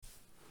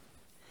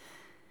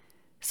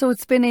So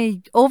it's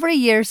been over a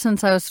year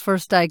since I was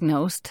first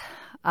diagnosed.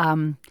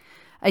 A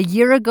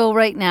year ago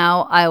right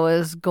now, I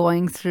was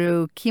going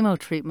through chemo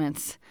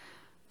treatments.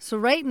 So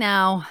right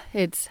now,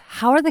 it's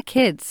how are the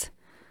kids?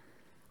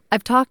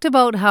 I've talked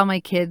about how my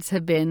kids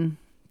have been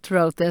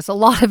throughout this. A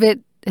lot of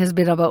it has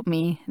been about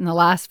me, and the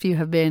last few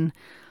have been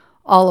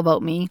all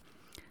about me.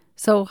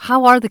 So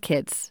how are the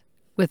kids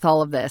with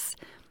all of this?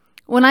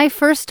 When I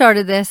first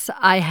started this,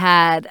 I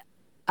had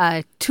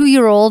a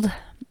 2-year-old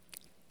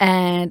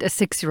and a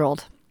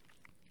 6-year-old.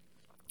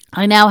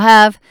 I now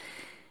have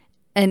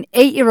an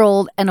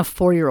 8-year-old and a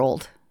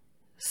 4-year-old.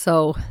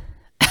 So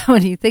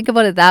when you think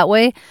about it that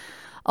way,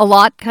 a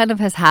lot kind of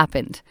has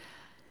happened.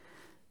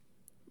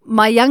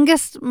 My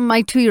youngest,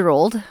 my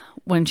 2-year-old,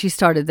 when she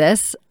started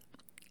this,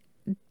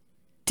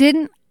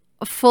 didn't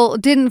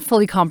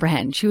fully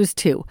comprehend. She was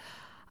 2.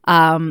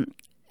 And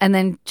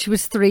then she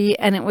was 3,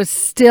 and it was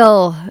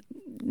still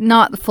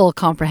not the full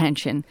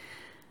comprehension.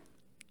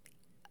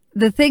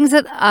 The things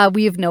that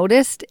we have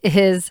noticed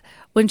is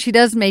when she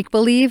does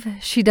make-believe,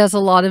 she does a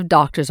lot of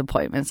doctor's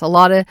appointments, a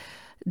lot of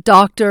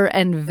doctor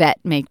and vet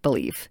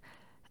make-believe.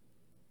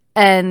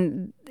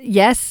 And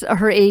yes,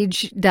 her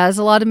age does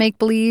a lot of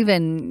make-believe,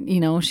 and,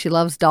 she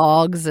loves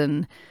dogs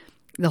and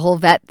the whole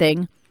vet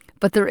thing.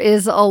 But there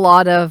is a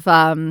lot of,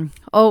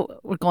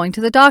 we're going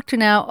to the doctor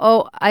now.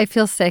 Oh, I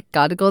feel sick.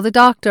 Got to go to the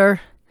doctor.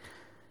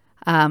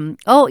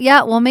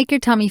 We'll make your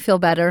tummy feel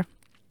better.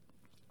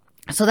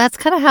 So that's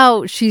kind of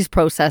how she's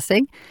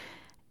processing.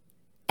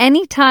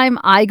 Anytime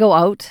I go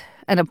out,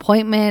 an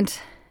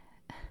appointment,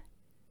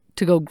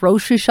 to go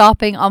grocery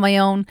shopping on my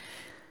own,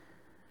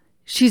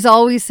 she's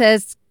always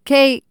says,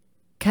 "Okay,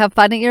 have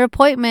fun at your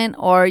appointment,"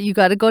 or "You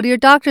got to go to your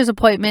doctor's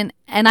appointment."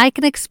 And I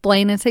can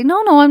explain and say,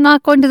 no, I'm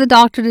not going to the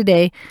doctor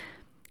today.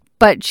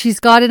 But she's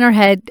got in her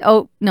head,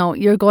 "Oh, no,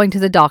 you're going to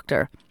the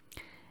doctor."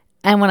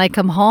 And when I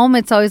come home,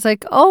 it's always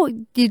like, "Oh,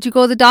 did you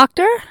go to the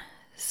doctor?"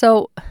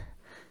 So,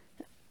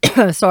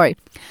 sorry.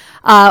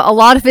 A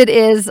lot of it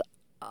is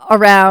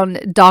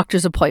around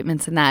doctor's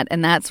appointments and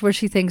that's where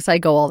she thinks I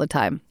go all the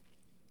time.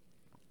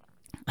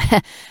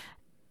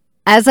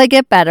 As I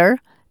get better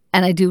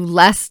and I do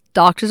less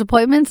doctor's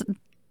appointments,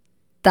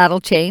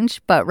 that'll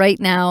change. But right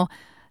now,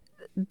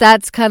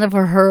 that's kind of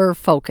her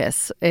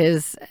focus.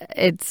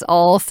 It's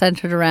all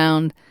centered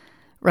around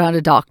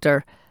a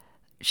doctor.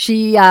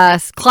 She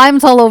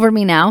climbs all over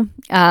me now.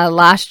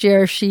 Last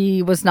year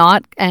she was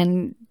not,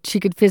 and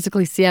she could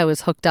physically see I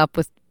was hooked up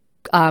with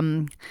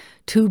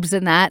tubes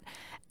and that.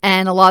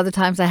 And a lot of the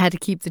times I had to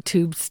keep the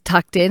tubes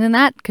tucked in and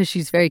that because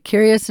she's very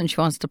curious and she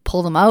wants to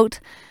pull them out.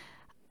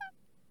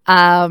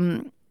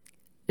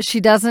 She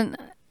doesn't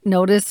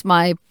notice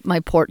my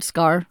port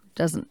scar.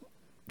 Doesn't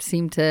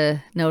seem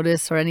to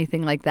notice or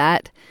anything like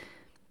that.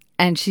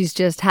 And she's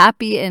just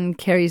happy and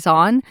carries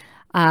on.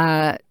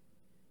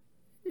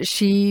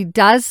 She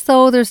does,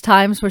 though, there's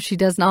times where she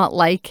does not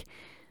like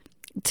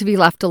to be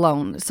left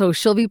alone. So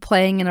she'll be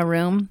playing in a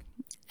room,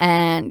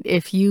 and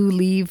if you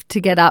leave to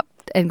get up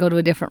and go to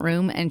a different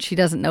room and she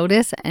doesn't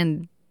notice,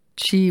 and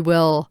she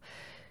will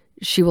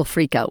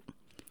freak out.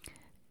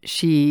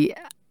 She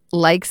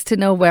likes to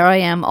know where I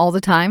am all the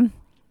time.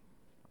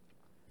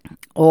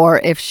 Or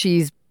if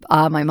she's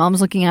my mom's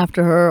looking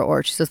after her,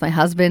 or she's with my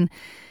husband,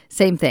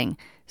 same thing.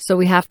 So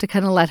we have to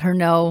kind of let her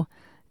know,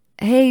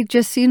 "Hey,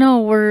 just so you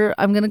know,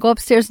 I'm going to go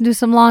upstairs and do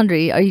some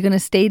laundry. Are you going to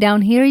stay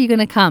down here? Or are you going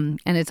to come?"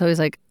 And it's always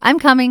like, I'm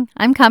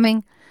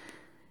coming.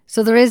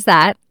 So there is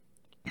that.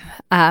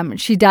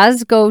 She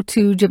does go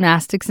to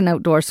gymnastics and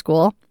outdoor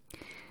school.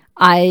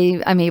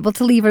 I'm able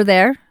to leave her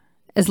there.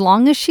 As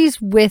long as she's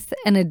with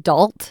an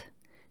adult,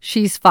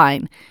 she's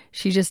fine.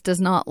 She just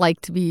does not like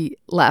to be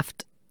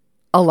left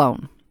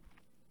alone.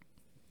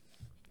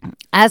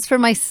 As for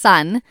my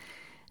son,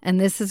 and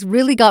this has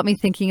really got me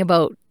thinking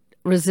about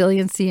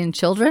resiliency in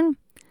children,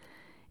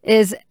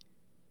 is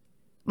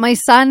my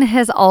son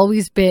has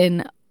always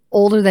been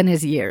older than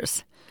his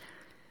years.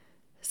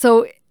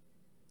 So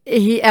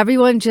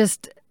everyone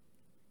just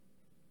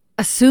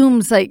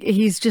assumes like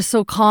he's just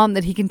so calm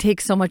that he can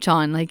take so much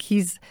on. Like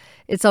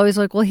it's always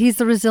like, well, he's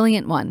the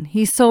resilient one.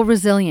 He's so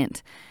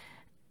resilient.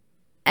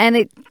 And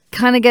it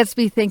kind of gets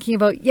me thinking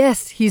about,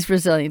 yes, he's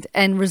resilient,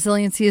 and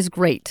resiliency is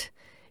great.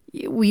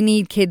 We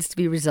need kids to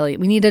be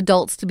resilient. We need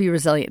adults to be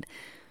resilient.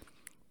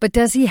 But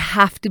does he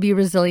have to be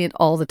resilient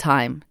all the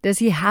time? Does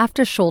he have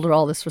to shoulder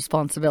all this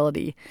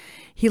responsibility?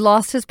 He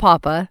lost his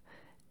papa,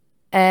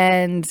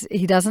 and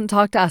he doesn't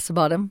talk to us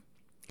about him.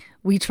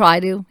 We try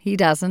to. He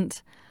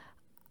doesn't.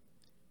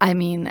 I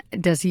mean,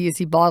 is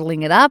he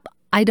bottling it up?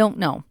 I don't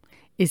know.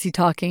 Is he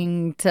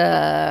talking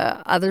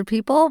to other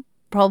people?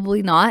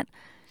 Probably not.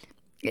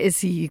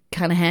 Is he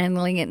kind of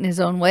handling it in his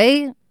own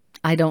way?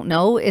 I don't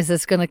know. Is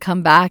this going to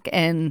come back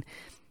and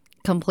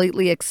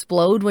completely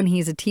explode when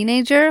he's a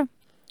teenager?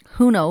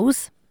 Who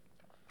knows?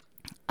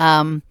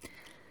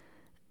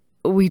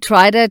 We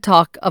try to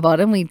talk about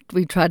him.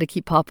 We try to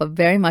keep Papa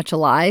very much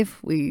alive.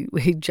 We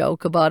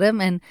joke about him,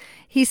 and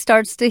he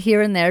starts to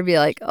here and there be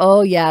like,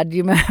 "Oh yeah, do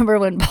you remember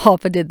when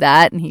Papa did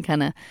that?" And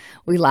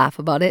we laugh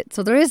about it.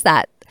 So there is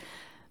that.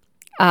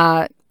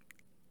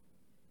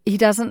 he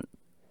doesn't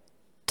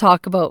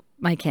talk about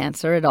my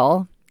cancer at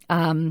all.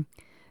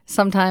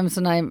 Sometimes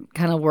when I'm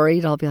kind of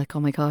worried, I'll be like, oh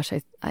my gosh,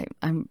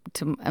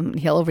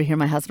 he'll overhear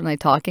my husband and I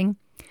talking.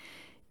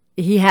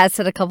 He has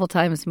said a couple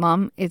times,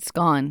 Mom, it's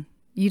gone.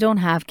 You don't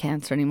have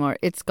cancer anymore.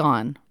 It's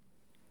gone.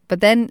 But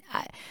then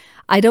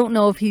I don't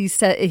know if he's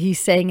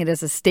saying it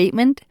as a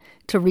statement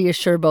to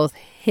reassure both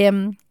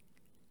him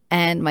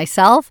and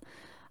myself.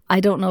 I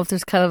don't know if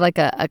there's kind of like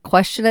a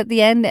question at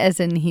the end, as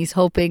in he's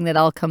hoping that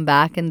I'll come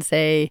back and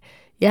say,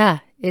 yeah,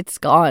 it's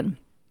gone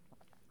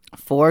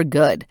for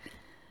good.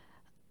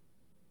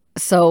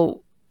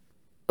 So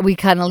we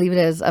kind of leave it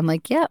as, I'm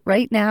like, yeah,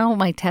 right now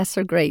my tests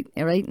are great.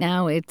 Right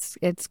now it's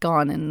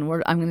gone, and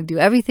I'm going to do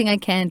everything I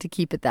can to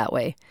keep it that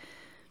way.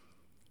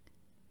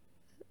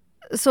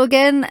 So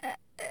again,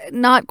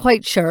 not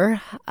quite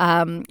sure.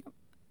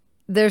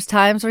 There's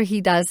times where he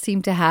does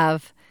seem to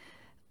have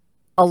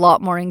a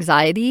lot more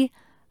anxiety.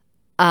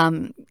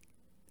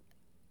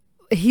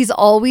 He's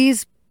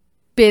always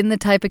been the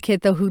type of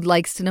kid, though, who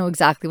likes to know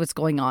exactly what's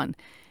going on.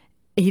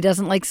 He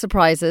doesn't like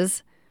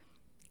surprises.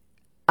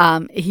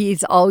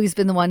 He's always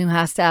been the one who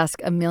has to ask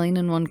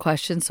 1,000,001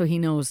 questions, so he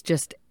knows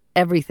just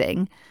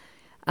everything.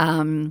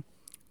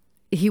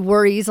 He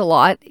worries a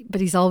lot,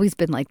 but he's always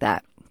been like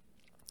that.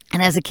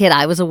 And as a kid,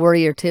 I was a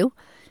worrier too.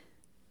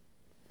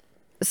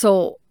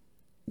 So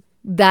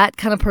that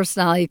kind of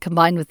personality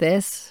combined with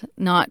this,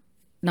 not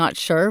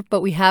sure,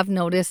 but we have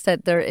noticed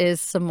that there is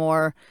some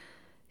more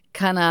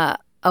kind of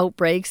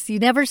outbreaks. You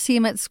never see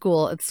him at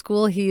school. At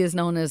school, he is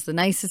known as the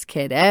nicest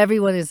kid.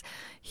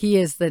 He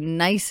is the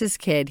nicest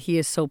kid. He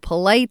is so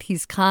polite.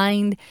 He's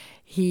kind.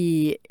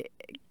 He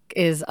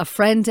is a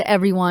friend to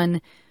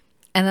everyone.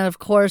 And then, of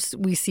course,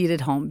 we see it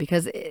at home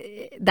because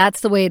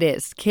that's the way it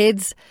is.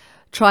 Kids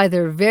try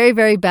their very,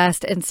 very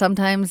best. And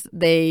sometimes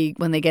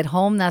when they get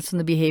home, that's when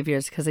the behavior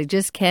is, because they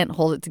just can't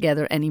hold it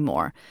together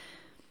anymore.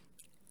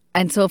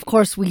 And so, of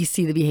course, we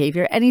see the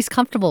behavior, and he's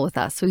comfortable with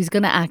us. So he's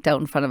going to act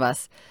out in front of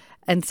us.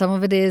 And some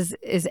of it is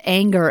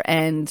anger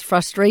and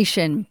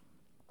frustration.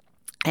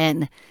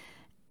 And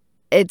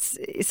it's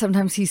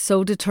sometimes he's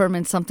so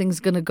determined something's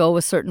going to go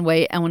a certain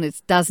way. And when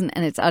it doesn't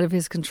and it's out of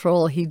his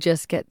control, he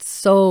just gets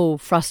so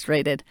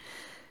frustrated.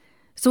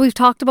 So we've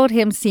talked about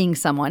him seeing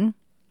someone.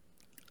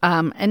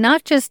 And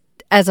not just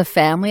as a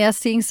family, us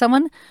seeing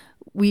someone.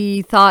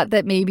 We thought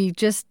that maybe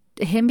just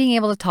him being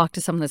able to talk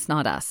to someone that's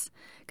not us.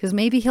 Because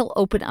maybe he'll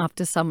open up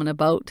to someone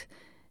about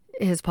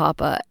his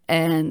papa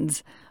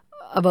and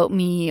about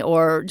me,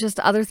 or just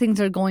other things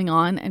that are going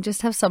on, and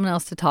just have someone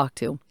else to talk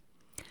to.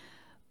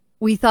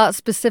 We thought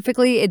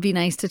specifically it'd be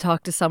nice to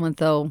talk to someone,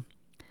 though,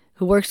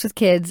 who works with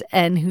kids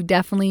and who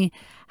definitely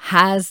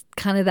has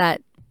kind of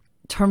that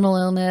terminal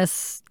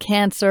illness,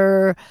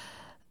 cancer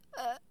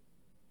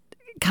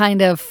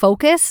kind of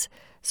focus.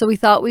 So we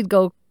thought we'd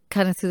go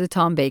kind of through the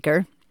Tom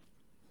Baker.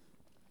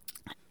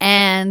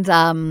 And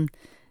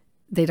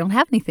they don't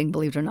have anything,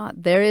 believe it or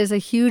not. There is a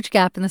huge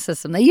gap in the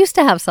system. They used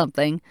to have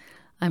something,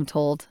 I'm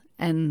told,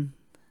 and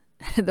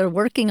they're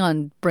working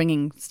on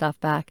bringing stuff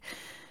back.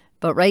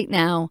 But right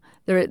now,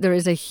 there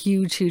is a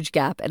huge, huge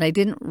gap. And I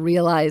didn't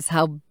realize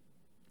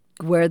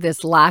where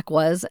this lack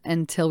was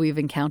until we've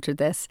encountered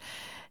this.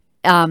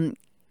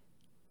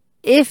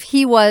 If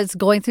he was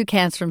going through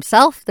cancer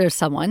himself, there's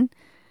someone.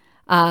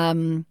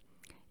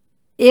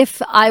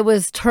 If I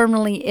was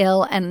terminally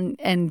ill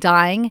and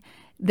dying,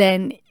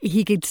 then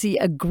he could see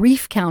a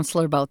grief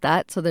counselor about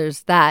that. So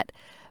there's that.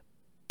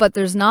 But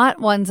there's not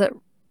ones that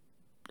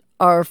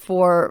are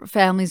for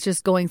families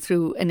just going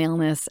through an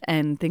illness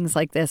and things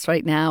like this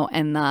right now.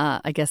 And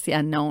I guess the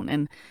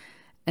unknown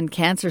and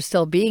cancer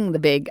still being the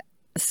big,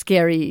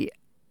 scary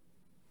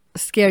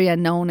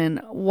unknown.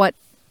 And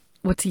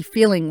what's he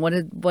feeling?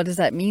 What does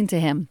that mean to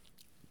him?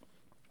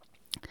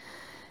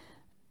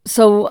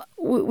 So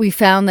we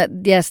found that,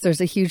 yes,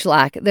 there's a huge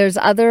lack. There's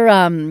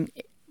other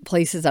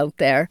places out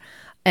there.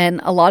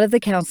 And a lot of the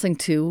counseling,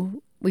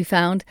 too, we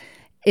found,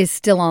 is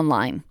still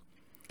online.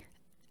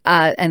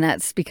 And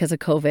that's because of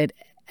COVID.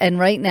 And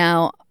right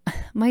now,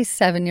 my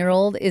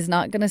 7-year-old is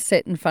not going to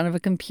sit in front of a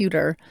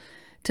computer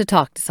to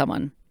talk to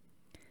someone.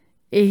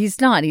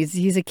 He's not.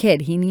 He's a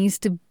kid. He needs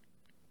to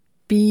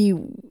be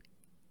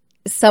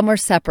somewhere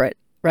separate,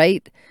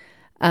 right?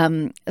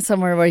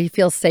 Somewhere where he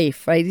feels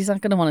safe, right? He's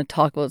not going to want to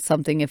talk about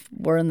something if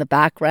we're in the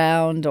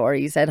background or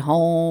he's at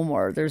home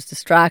or there's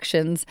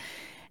distractions.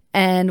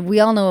 And we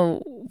all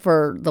know,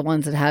 for the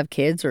ones that have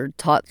kids or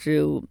taught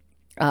through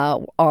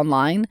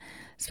online,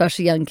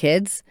 especially young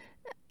kids,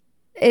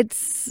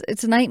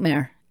 it's a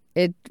nightmare.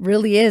 It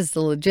really is,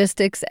 the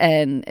logistics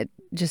and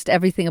just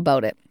everything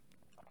about it.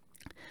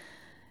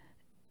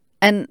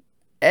 And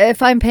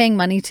if I'm paying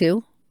money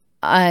too,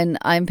 and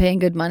I'm paying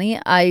good money,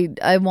 I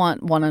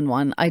want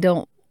one-on-one. I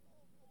don't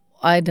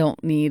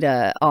need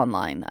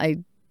online.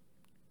 I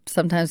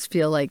sometimes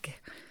feel like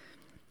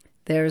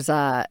there's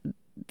that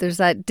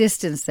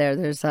distance there.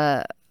 There's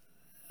a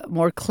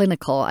more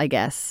clinical, I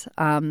guess,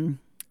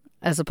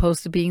 as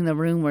opposed to being in the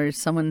room where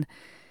someone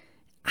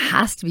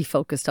has to be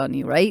focused on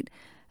you, right?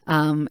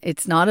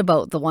 It's not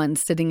about the one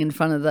sitting in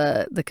front of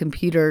the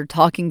computer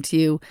talking to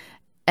you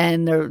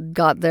and they've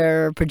got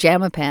their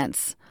pajama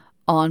pants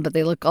on, but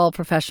they look all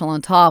professional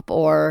on top,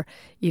 or,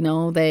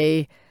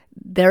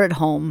 they're at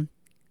home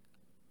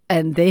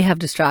and they have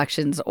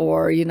distractions,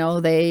 or,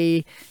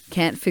 they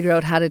can't figure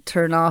out how to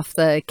turn off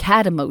the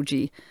cat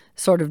emoji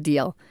sort of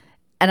deal.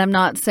 And I'm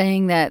not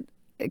saying that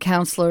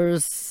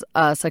counselors,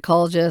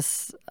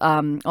 psychologists,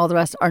 all the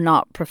rest are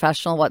not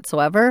professional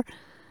whatsoever,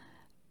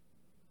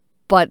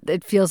 but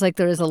it feels like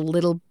there is a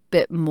little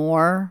bit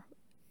more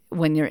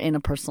when you're in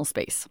a personal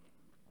space.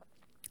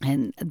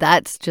 And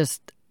that's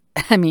just,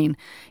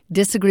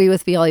 disagree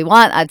with me all you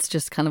want. That's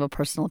just kind of a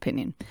personal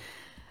opinion.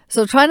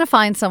 So trying to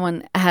find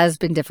someone has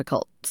been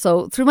difficult.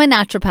 So through my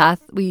naturopath,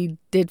 we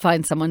did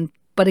find someone.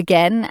 But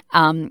again,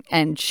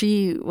 and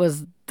she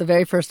was the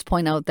very first to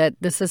point out that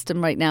the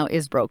system right now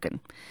is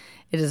broken.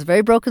 It is a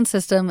very broken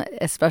system,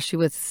 especially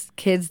with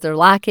kids. They're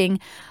lacking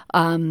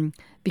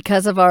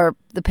because of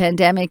the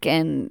pandemic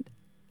and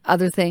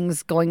other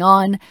things going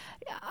on,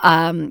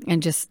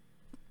 and just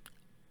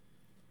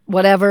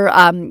whatever.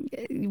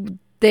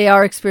 They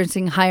are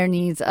experiencing higher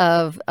needs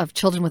of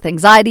children with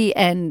anxiety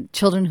and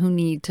children who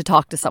need to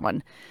talk to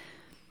someone.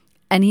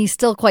 And he's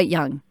still quite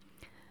young.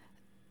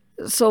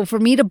 So for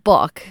me to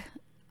book,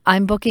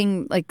 I'm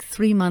booking like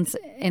 3 months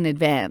in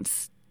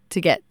advance to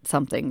get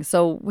something.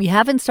 So we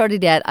haven't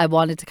started yet. I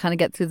wanted to kind of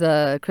get through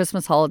the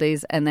Christmas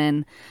holidays and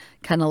then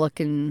kind of look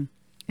in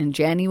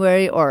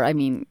January, or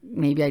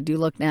maybe I do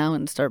look now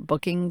and start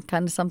booking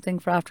kind of something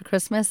for after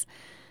Christmas.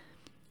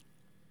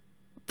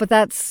 But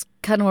that's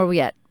kind of where we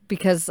at,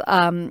 because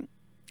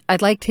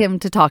I'd liked him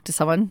to talk to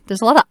someone.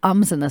 There's a lot of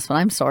ums in this one.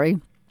 I'm sorry.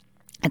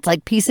 It's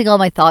like piecing all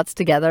my thoughts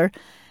together.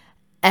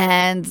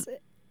 And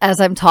as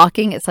I'm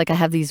talking, it's like I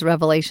have these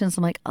revelations.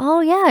 I'm like,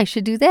 oh yeah, I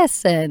should do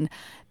this. And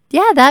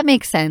yeah, that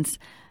makes sense.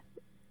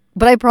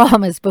 But I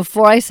promise,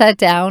 before I sat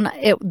down,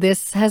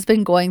 this has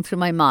been going through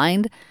my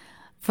mind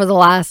for the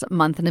last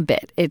month and a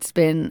bit. It's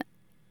been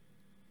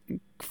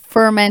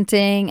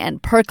fermenting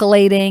and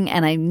percolating,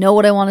 and I know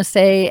what I want to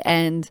say,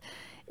 and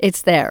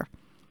it's there.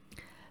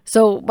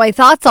 So my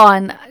thoughts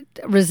on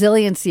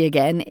resiliency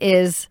again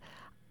is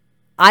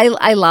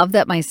I love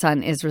that my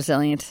son is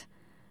resilient.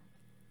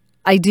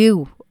 I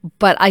do,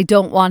 but I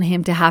don't want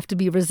him to have to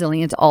be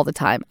resilient all the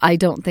time. I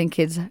don't think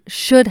kids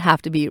should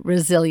have to be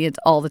resilient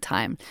all the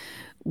time.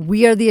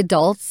 We are the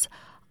adults.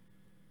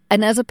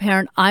 And as a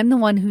parent, I'm the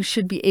one who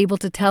should be able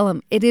to tell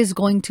him it is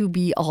going to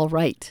be all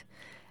right.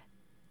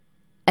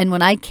 And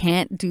when I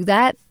can't do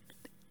that,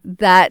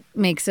 that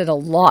makes it a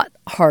lot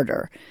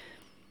harder.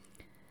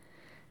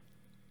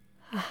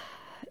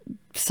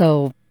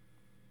 So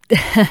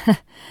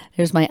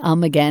there's my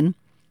again.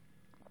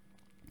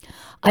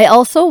 I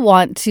also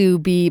want to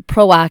be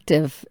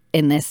proactive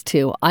in this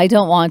too. I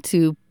don't want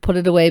to put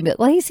it away, but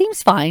he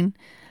seems fine.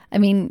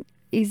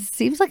 He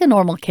seems like a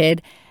normal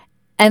kid.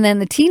 And then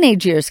the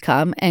teenage years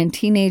come, and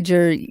teenage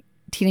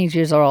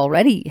years are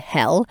already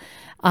hell.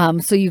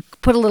 So you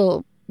put a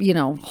little,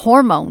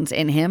 hormones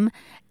in him,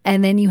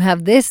 and then you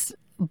have this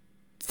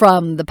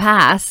from the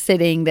past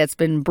sitting that's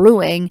been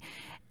brewing,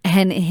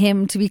 and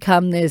him to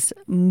become this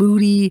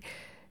moody,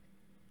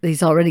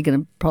 he's already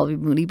going to probably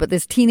be moody, but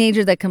this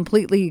teenager that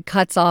completely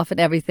cuts off and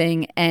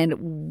everything.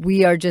 And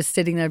we are just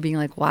sitting there being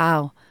like,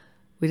 wow,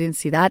 we didn't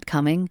see that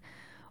coming.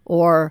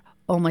 Or,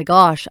 oh my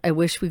gosh, I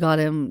wish we got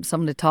him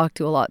someone to talk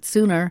to a lot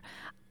sooner.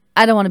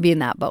 I don't want to be in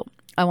that boat.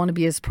 I want to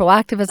be as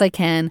proactive as I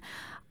can.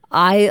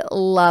 I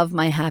love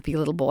my happy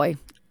little boy.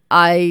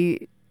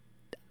 I've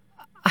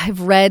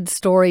read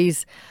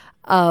stories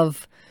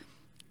of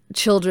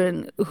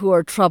children who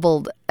are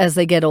troubled as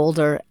they get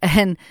older.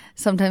 And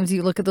sometimes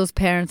you look at those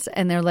parents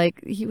and they're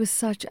like, he was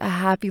such a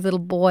happy little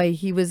boy.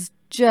 He was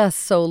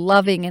just so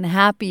loving and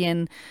happy,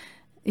 and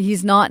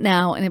he's not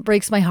now. And it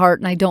breaks my heart,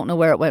 and I don't know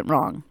where it went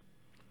wrong.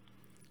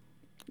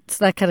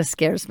 So that kind of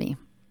scares me.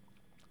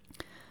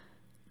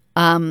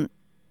 And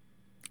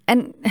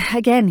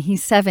again,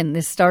 he's 7.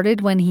 This started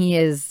when he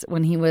was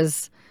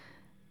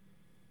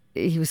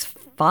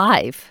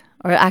 5,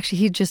 or actually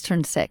he just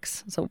turned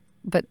 6. So,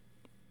 but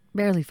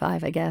barely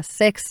 5, I guess,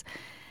 6.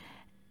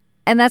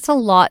 And that's a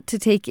lot to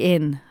take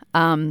in.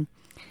 And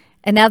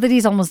now that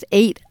he's almost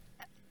 8,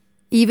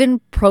 even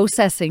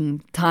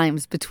processing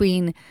times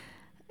between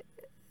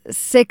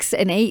 6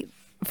 and 8,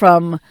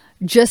 from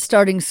just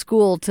starting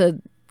school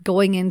to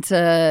going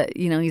into,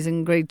 he's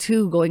in grade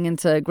 2, going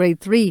into grade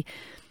 3,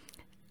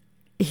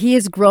 he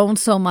has grown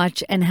so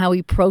much, and how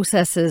he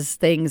processes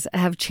things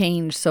have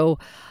changed. So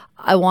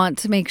I want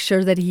to make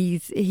sure that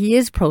he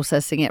is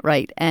processing it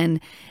right,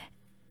 and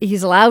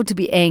he's allowed to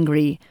be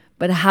angry,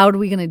 but how are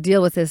we going to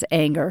deal with this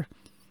anger?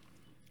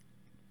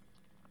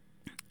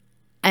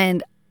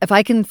 And if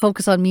I can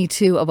focus on me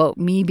too, about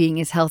me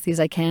being as healthy as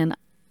I can,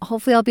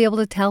 hopefully I'll be able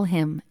to tell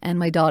him and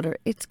my daughter,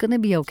 it's going to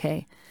be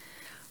okay.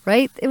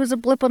 Right? It was a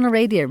blip on the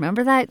radar.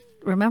 Remember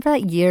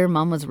that year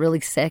Mom was really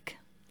sick?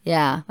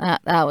 Yeah,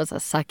 that was a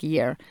sucky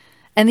year.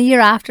 And the year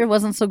after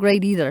wasn't so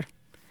great either. Do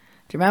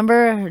you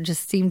remember? It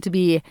just seemed to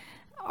be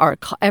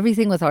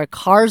everything with our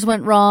cars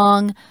went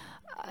wrong.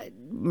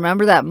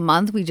 Remember that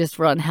month we just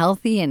were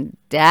unhealthy and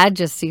Dad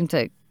just seemed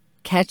to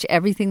catch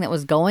everything that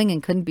was going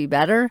and couldn't be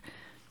better?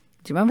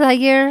 Do you remember that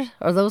year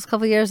or those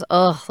couple of years?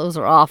 Oh, those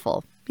were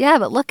awful. Yeah,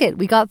 but look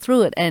we got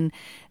through it, and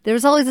there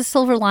was always a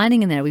silver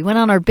lining in there. We went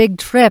on our big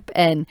trip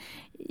and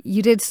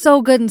you did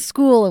so good in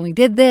school and we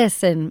did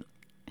this, and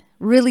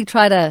really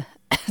try to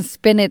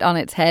spin it on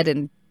its head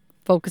and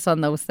focus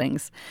on those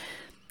things.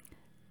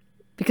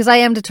 Because I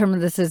am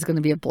determined this is going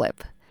to be a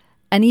blip.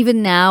 And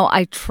even now,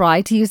 I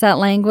try to use that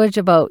language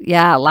about,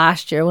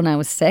 last year when I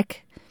was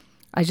sick.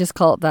 I just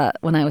call it that,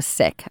 when I was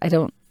sick. I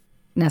don't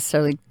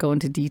necessarily go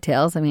into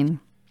details. I mean,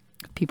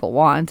 if people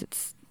want,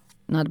 it's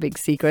not a big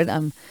secret.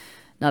 I'm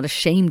not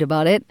ashamed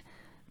about it.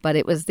 But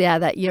it was,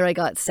 that year I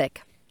got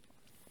sick.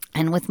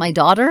 And with my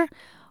daughter,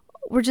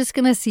 we're just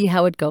going to see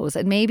how it goes.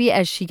 And maybe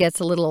as she gets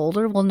a little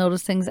older, we'll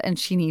notice things and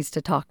she needs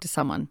to talk to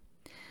someone.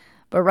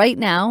 But right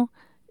now,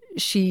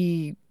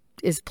 she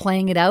is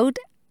playing it out.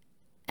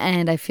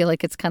 And I feel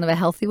like it's kind of a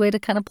healthy way to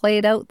kind of play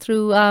it out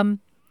through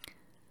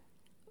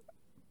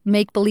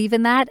make-believe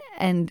in that.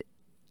 And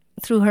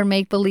through her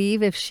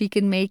make-believe, if she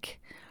can make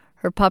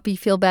her puppy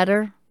feel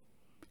better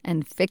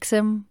and fix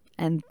him,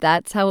 and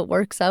that's how it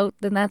works out,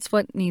 then that's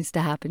what needs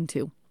to happen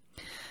too.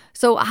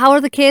 So how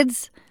are the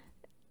kids?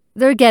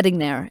 They're getting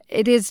there.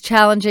 It is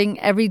challenging.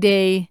 Every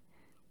day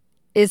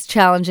is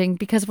challenging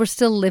because we're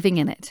still living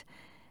in it.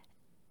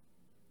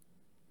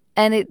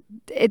 And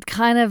it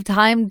kind of,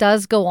 time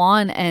does go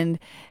on, and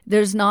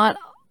there's not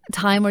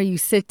time where you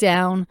sit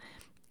down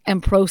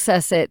and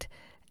process it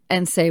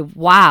and say,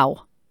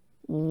 wow,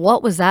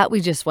 what was that we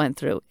just went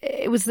through?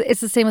 It's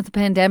the same with the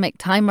pandemic.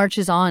 Time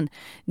marches on,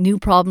 new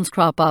problems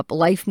crop up,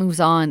 life moves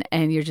on,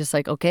 and you're just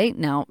like, okay,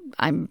 now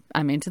I'm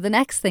into the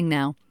next thing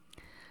now.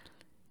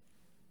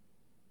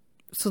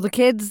 So the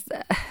kids,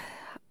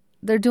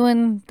 they're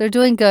doing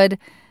good,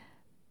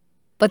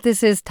 but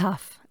this is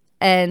tough.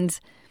 And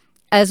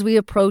as we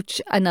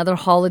approach another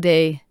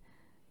holiday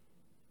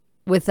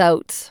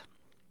without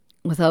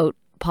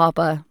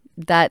Papa,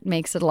 that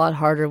makes it a lot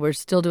harder. We're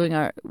still doing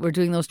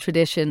those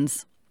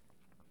traditions.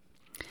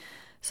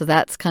 So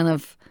that's kind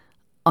of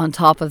on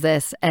top of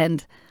this.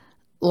 And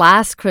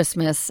last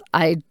Christmas,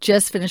 I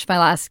just finished my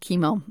last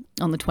chemo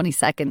on the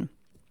 22nd.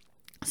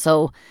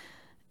 So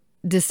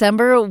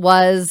December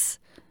was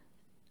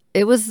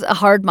a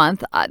hard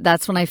month.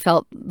 That's when I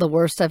felt the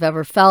worst I've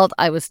ever felt.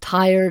 I was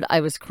tired. I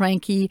was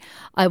cranky.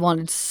 I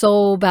wanted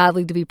so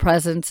badly to be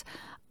present.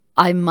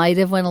 I might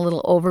have went a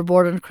little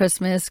overboard on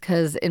Christmas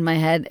because in my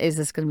head, is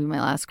this going to be my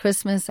last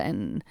Christmas?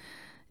 And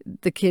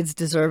the kids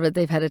deserve it.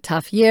 They've had a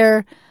tough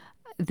year.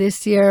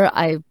 This year,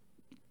 I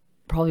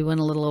probably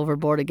went a little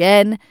overboard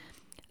again.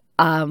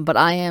 But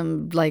I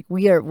am like,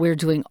 we're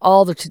doing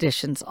all the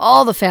traditions,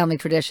 all the family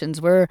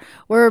traditions. We're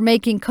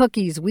making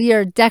cookies. We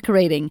are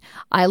decorating.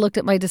 I looked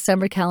at my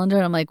December calendar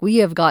and I'm like, we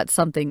have got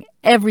something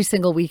every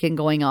single weekend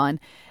going on,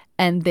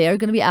 and they're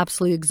going to be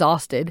absolutely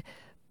exhausted.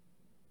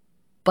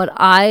 But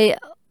I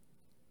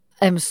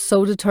am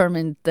so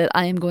determined that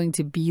I am going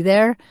to be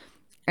there,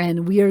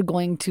 and we are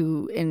going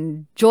to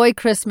enjoy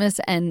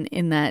Christmas. And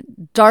in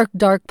that dark,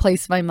 dark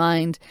place of my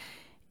mind,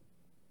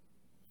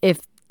 if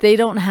they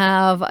don't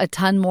have a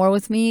ton more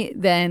with me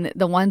than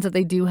the ones that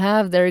they do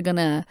have, they're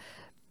gonna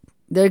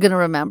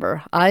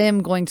remember. I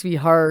am going to be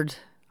hard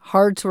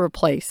to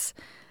replace.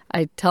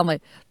 I tell my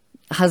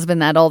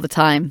husband that all the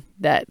time,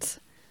 that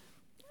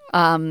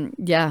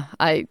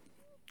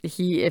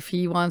if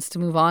he wants to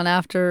move on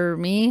after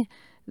me,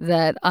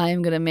 that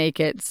I'm gonna make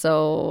it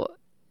so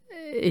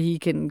he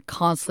can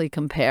constantly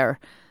compare.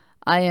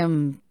 I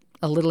am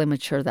a little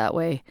immature that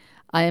way.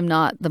 I am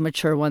not the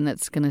mature one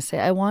that's gonna say,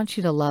 I want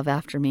you to love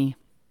after me.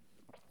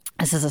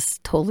 This is a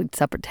totally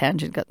separate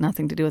tangent, got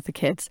nothing to do with the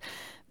kids,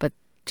 but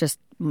just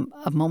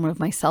a moment of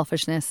my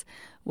selfishness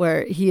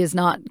where he is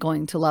not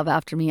going to love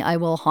after me. I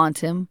will haunt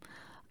him.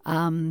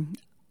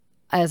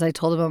 As I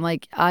told him, I'm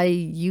like,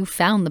 you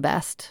found the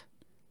best.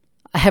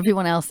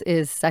 Everyone else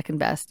is second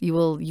best. You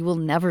will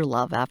never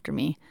love after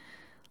me.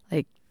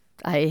 Like,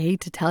 I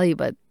hate to tell you,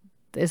 but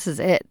this is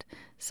it.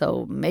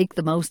 So make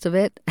the most of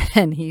it.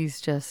 And he's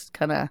just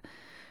kind of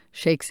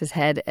shakes his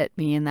head at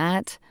me in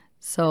that.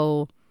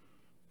 So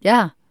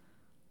yeah.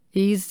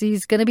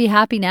 He's going to be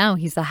happy now.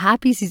 He's the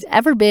happiest he's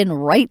ever been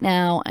right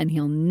now, and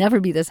he'll never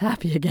be this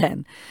happy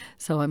again.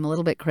 So I'm a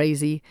little bit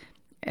crazy,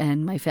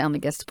 and my family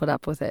gets to put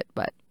up with it.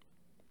 But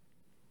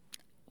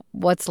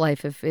what's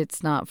life if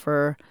it's not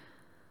for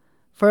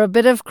a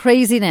bit of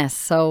craziness?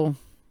 So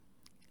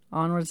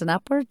onwards and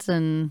upwards,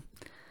 and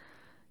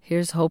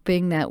here's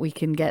hoping that we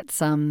can get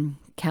some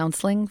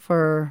counseling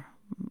for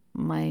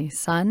my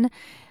son.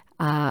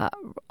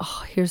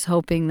 Here's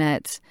hoping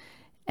that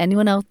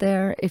anyone out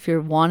there, if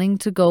you're wanting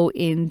to go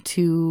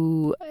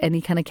into any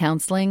kind of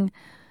counseling,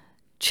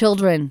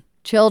 children,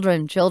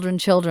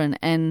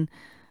 and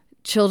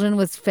children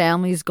with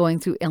families going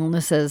through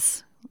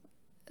illnesses,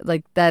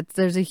 like that,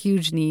 there's a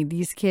huge need.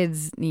 These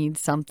kids need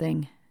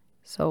something.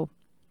 So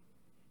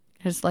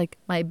here's like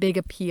my big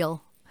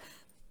appeal